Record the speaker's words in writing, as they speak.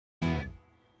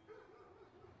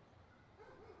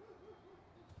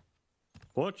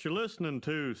What you listening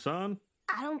to, son?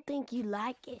 I don't think you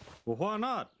like it. Well, why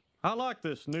not? I like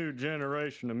this new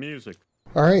generation of music.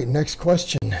 All right, next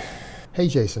question. Hey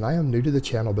Jason, I am new to the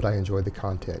channel, but I enjoy the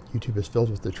content. YouTube is filled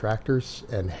with detractors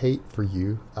and hate for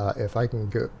you.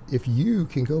 If you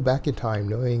can go back in time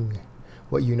knowing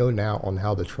what you know now on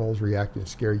how the trolls react and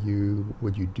scare you,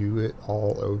 would you do it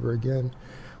all over again?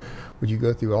 Would you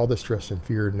go through all the stress and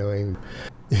fear knowing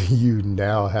you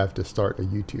now have to start a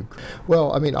YouTube?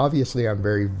 Well, I mean, obviously I'm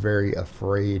very, very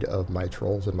afraid of my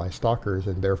trolls and my stalkers,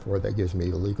 and therefore that gives me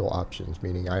legal options,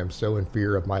 meaning I am so in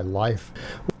fear of my life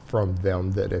from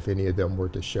them that if any of them were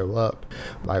to show up,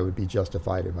 I would be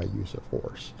justified in my use of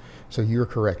force. So you're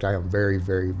correct. I am very,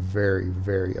 very, very,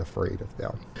 very afraid of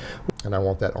them. And I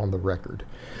want that on the record.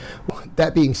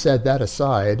 That being said, that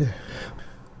aside,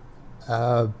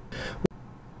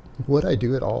 would I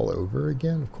do it all over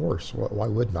again? Of course. Why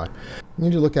wouldn't I? You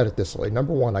need to look at it this way.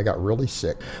 Number one, I got really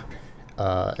sick.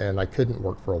 And I couldn't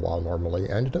work for a while normally.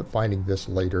 I ended up finding this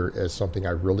later as something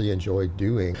I really enjoyed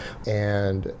doing.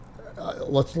 And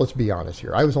let's be honest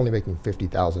here. I was only making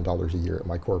 $50,000 a year at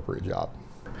my corporate job.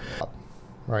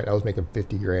 Right, I was making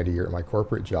 50 grand a year at my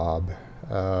corporate job,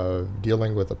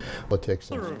 dealing with the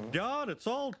politics. Mother of God, it's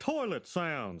all toilet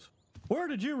sounds. Where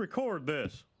did you record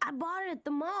this? I bought it at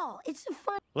the mall. It's a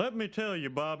fun. Let me tell you,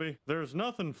 Bobby, there's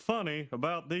nothing funny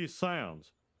about these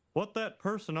sounds. What that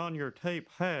person on your tape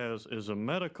has is a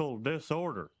medical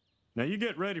disorder. Now you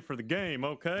get ready for the game,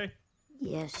 okay?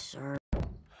 Yes, sir.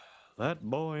 That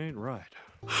boy ain't right.